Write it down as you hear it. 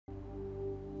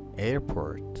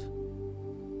airport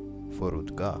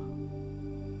فرودگاه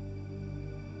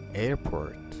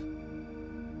airport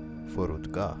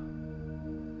فرودگاه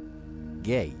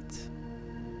gate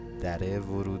در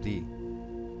ورودی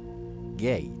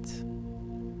gate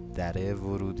در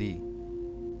ورودی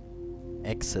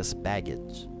excess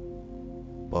baggage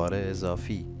بار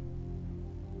اضافی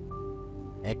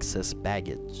excess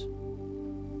baggage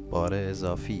بار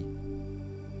اضافی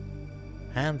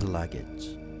hand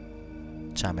luggage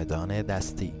چمدان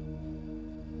دستی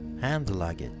hand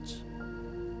luggage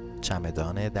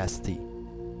چمدان دستی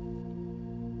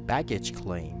baggage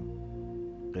claim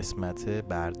قسمت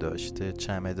برداشت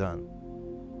چمدان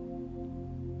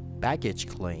baggage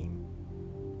claim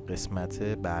قسمت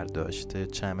برداشت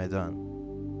چمدان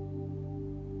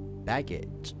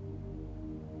baggage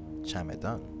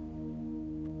چمدان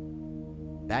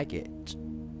baggage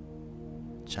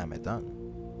چمدان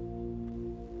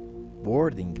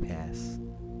boarding pass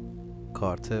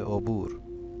کارت عبور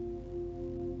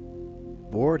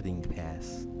boarding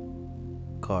pass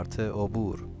کارت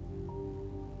عبور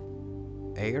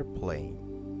airplane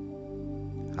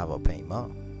هواپیما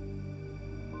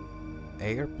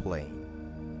airplane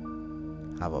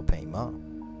هواپیما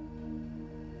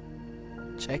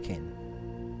check-in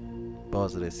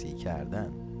بازرسی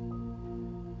کردن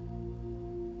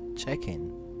check-in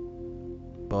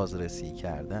بازرسی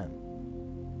کردن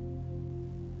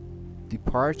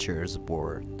departures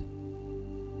board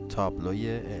تابلوی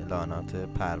اعلانات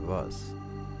پرواز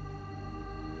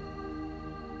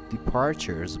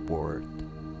departures board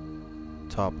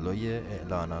تابلوی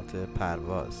اعلانات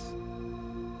پرواز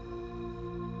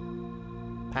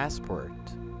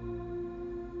passport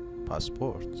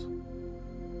پاسپورت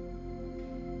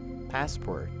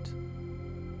passport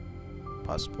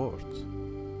پاسپورت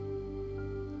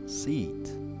seat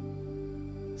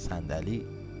صندلی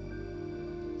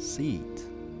seat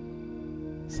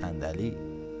صندلی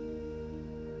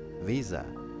ویزا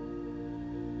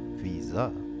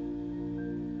ویزا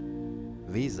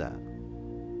ویزا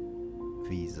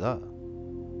ویزا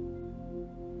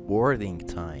boarding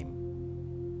time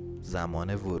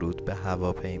زمان ورود به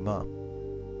هواپیما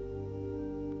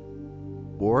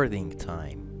boarding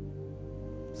time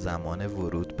زمان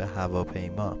ورود به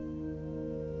هواپیما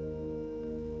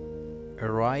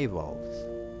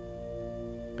arrivals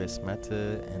قسمت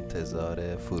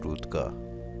انتظار فرودگاه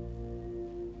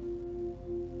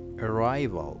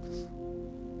arrivals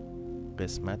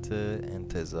قسمت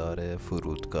انتظار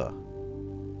فرودگاه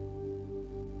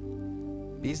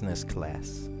business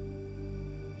class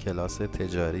کلاس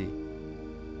تجاری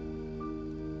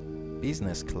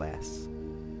business class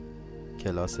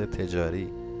کلاس تجاری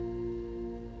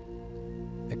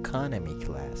economy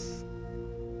class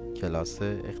کلاس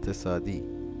اقتصادی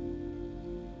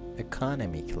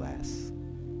economy class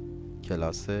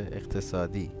کلاس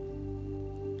اقتصادی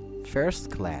first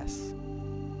class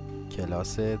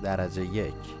کلاس درجه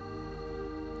یک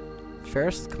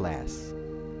first class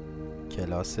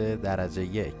کلاس درجه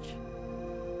یک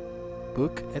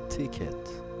book a ticket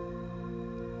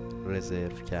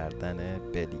رزرو کردن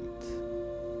بلیط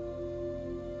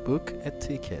book a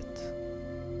ticket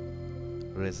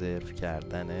رزرو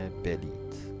کردن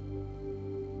بلیط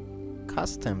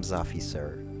customs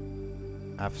officer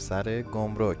افسر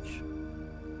گمرک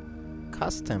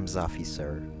customs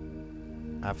officer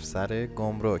افسر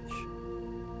گمرک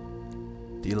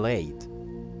delayed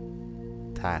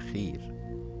تأخیر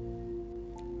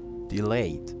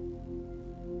delayed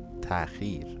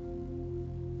تأخیر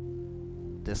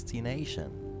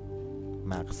destination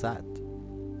مقصد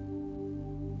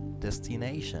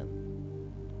destination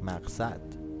مقصد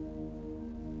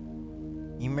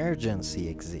emergency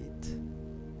exit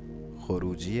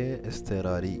خروجی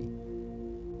اضطراری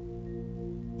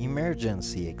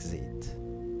emergency exit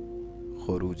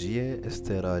خروجی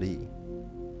اضطراری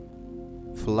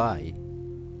fly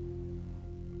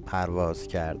پرواز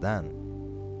کردن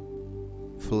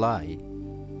fly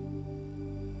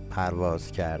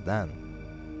پرواز کردن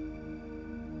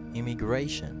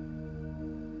immigration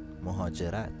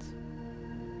مهاجرت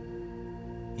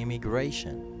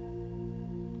immigration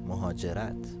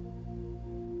مهاجرت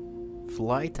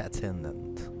flight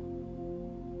attendant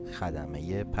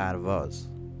خدمه پرواز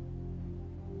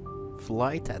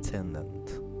flight attendant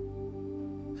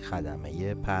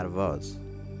خدمه پرواز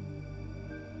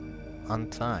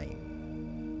on time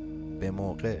به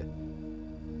موقع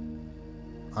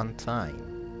on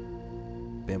time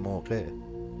به موقع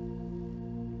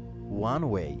one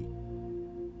way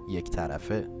یک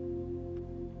طرفه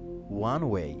one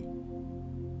way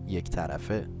یک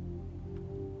طرفه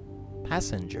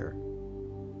passenger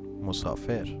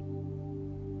مسافر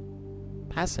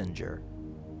passenger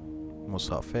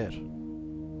مسافر.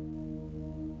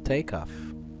 take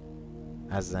off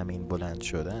از زمین بلند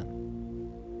شدن.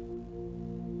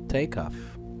 take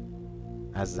off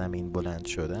از زمین بلند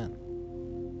شدن.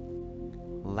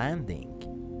 landing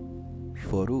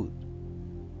فرود.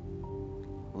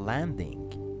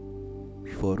 landing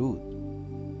فرود.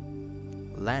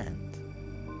 land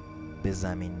به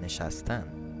زمین نشستن.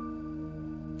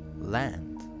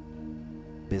 land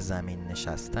به زمین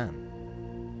نشستن.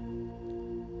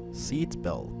 seat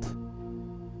belt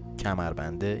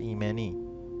کمربند ایمنی.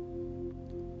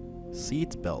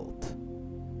 seat belt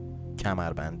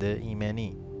کمربند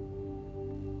ایمنی.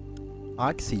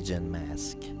 oxygen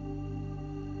mask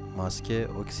ماسک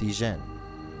اکسیژن.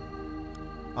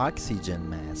 oxygen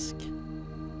mask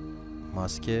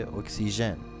ماسک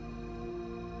اکسیژن.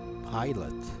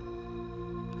 pilot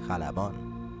خلبان.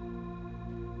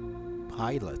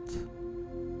 pilot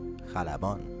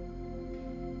خلبان.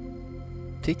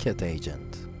 ticket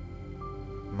agent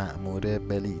مأمور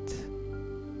بلیط.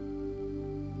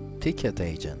 ticket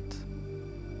agent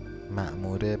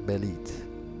مأمور بلیط.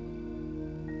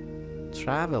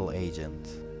 travel agent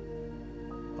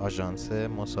آژانس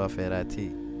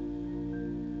مسافرتی.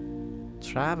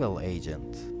 travel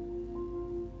agent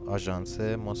آژانس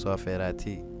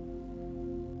مسافرتی.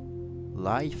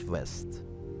 life vest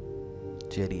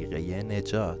جریقه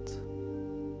نجات.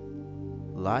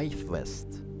 life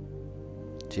vest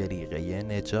جریقه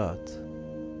نجات.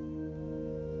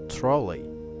 trolley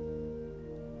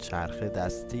چرخ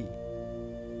دستی.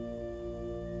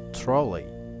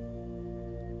 trolley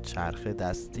چرخ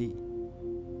دستی.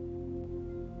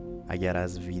 اگر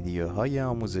از ویدیوهای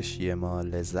آموزشی ما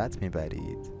لذت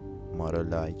میبرید ما رو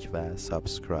لایک و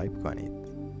سابسکرایب کنید.